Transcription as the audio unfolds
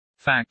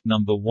Fact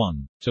number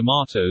 1.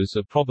 Tomatoes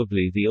are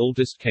probably the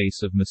oldest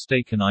case of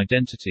mistaken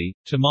identity.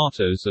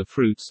 Tomatoes are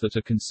fruits that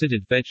are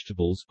considered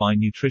vegetables by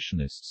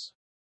nutritionists.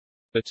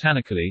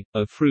 Botanically,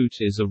 a fruit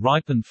is a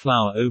ripened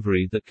flower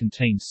ovary that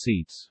contains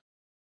seeds.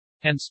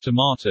 Hence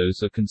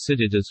tomatoes are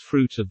considered as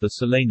fruit of the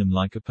Solanum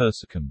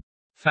lycopersicum.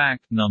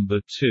 Fact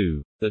number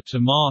 2. The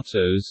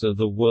tomatoes are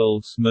the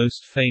world's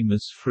most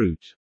famous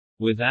fruit.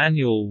 With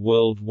annual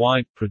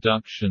worldwide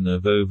production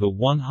of over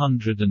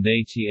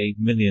 188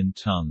 million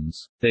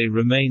tons, they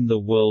remain the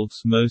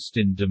world's most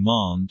in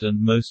demand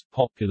and most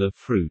popular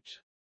fruit.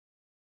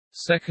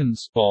 Second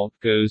spot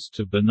goes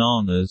to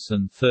bananas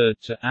and third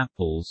to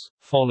apples,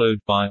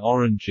 followed by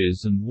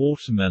oranges and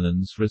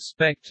watermelons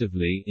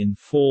respectively in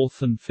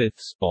fourth and fifth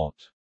spot.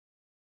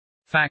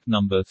 Fact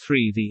number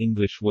 3. The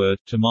English word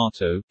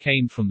tomato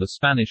came from the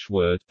Spanish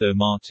word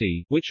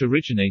tomate, which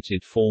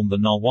originated from the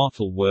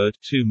Nahuatl word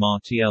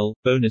tomatillo.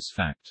 Bonus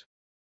fact.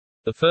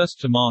 The first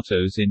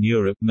tomatoes in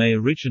Europe may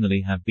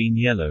originally have been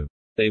yellow.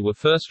 They were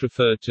first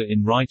referred to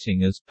in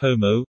writing as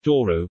pomo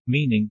d'oro,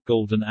 meaning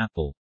golden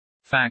apple.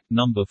 Fact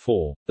number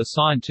 4. The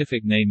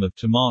scientific name of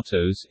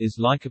tomatoes is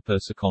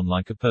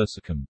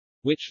lycopersicum,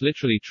 which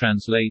literally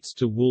translates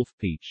to wolf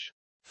peach.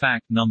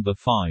 Fact number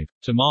 5.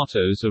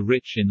 Tomatoes are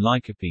rich in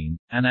lycopene,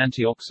 an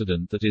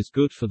antioxidant that is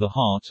good for the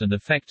heart and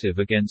effective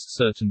against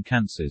certain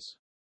cancers.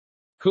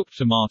 Cooked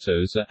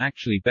tomatoes are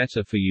actually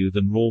better for you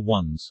than raw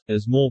ones,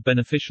 as more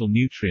beneficial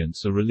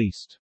nutrients are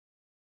released.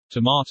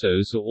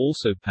 Tomatoes are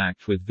also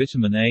packed with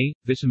vitamin A,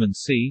 vitamin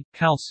C,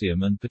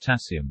 calcium and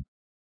potassium.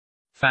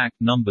 Fact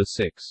number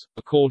 6.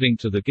 According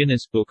to the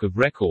Guinness Book of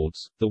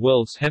Records, the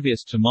world's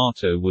heaviest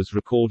tomato was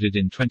recorded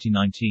in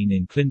 2019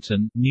 in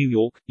Clinton, New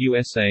York,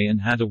 USA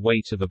and had a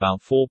weight of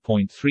about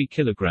 4.3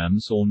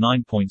 kilograms or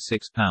 9.6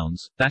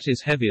 pounds, that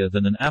is heavier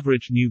than an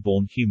average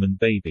newborn human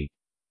baby.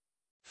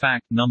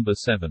 Fact number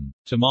 7.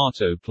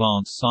 Tomato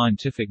plant's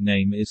scientific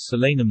name is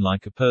Solanum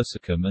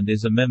lycopersicum and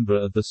is a member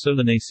of the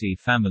Solanaceae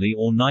family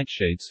or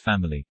nightshades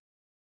family.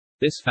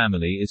 This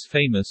family is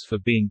famous for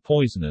being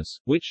poisonous,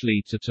 which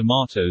lead to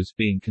tomatoes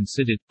being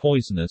considered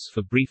poisonous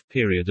for brief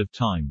period of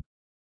time.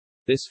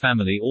 This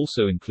family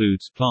also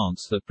includes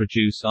plants that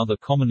produce other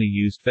commonly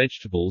used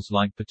vegetables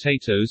like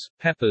potatoes,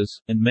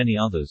 peppers, and many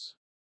others.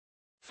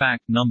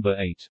 Fact number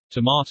 8.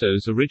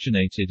 Tomatoes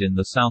originated in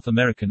the South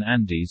American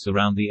Andes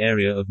around the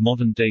area of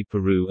modern-day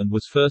Peru and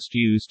was first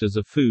used as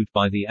a food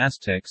by the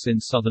Aztecs in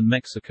southern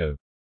Mexico.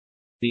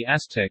 The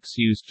Aztecs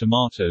used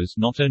tomatoes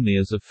not only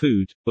as a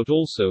food, but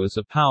also as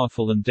a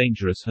powerful and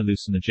dangerous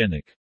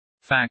hallucinogenic.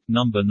 Fact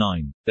number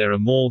 9. There are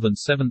more than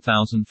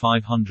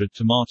 7,500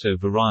 tomato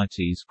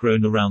varieties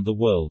grown around the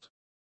world.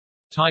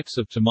 Types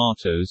of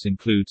tomatoes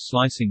include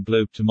slicing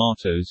globe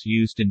tomatoes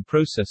used in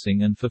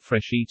processing and for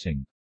fresh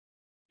eating.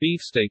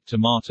 Beefsteak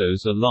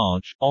tomatoes are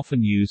large,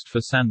 often used for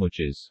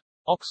sandwiches.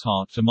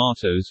 Oxheart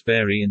tomatoes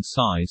vary in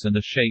size and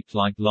are shaped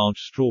like large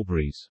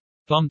strawberries.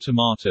 Plum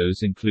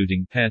tomatoes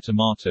including pear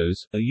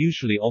tomatoes, are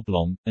usually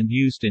oblong, and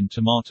used in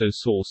tomato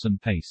sauce and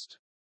paste.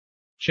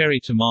 Cherry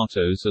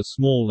tomatoes are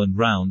small and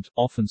round,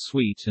 often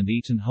sweet and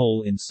eaten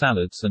whole in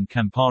salads, and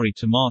Campari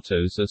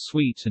tomatoes are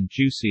sweet and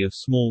juicy of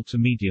small to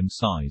medium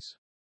size.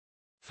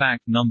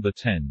 Fact number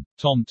 10.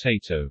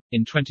 Tomtato.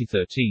 In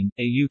 2013,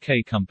 a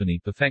UK company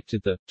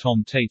perfected the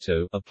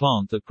tomtato, a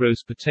plant that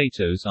grows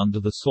potatoes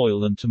under the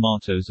soil and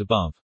tomatoes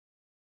above.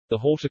 The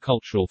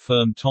horticultural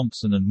firm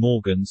Thompson &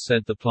 Morgan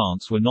said the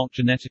plants were not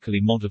genetically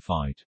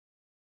modified.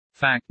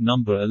 Fact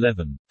number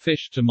 11.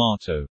 Fish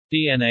tomato.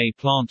 DNA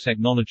Plant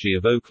Technology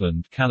of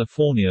Oakland,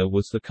 California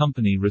was the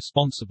company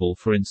responsible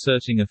for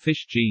inserting a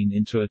fish gene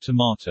into a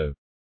tomato.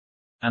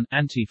 An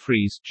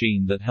anti-freeze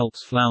gene that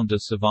helps flounder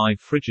survive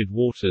frigid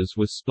waters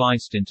was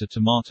spliced into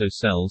tomato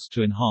cells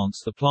to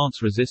enhance the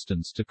plant's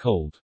resistance to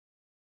cold.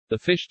 The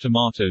fish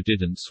tomato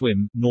didn't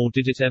swim, nor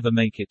did it ever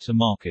make it to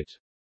market.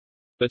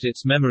 But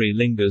its memory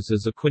lingers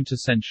as a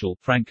quintessential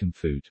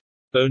frankenfood.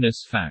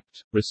 Bonus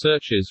fact.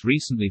 Researchers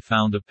recently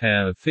found a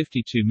pair of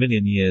 52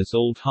 million years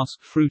old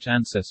husk fruit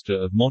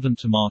ancestor of modern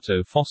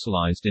tomato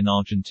fossilized in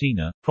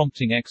Argentina,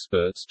 prompting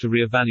experts to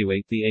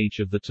re-evaluate the age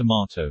of the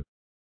tomato.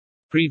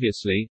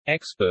 Previously,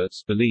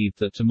 experts believed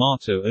that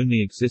tomato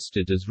only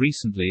existed as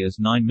recently as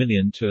 9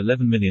 million to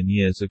 11 million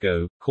years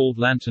ago. Called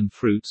lantern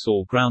fruits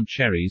or ground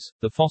cherries,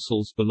 the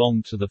fossils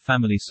belong to the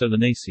family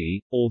Solanaceae,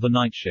 or the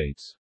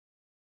nightshades.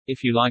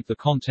 If you like the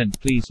content,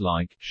 please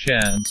like,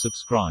 share and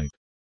subscribe.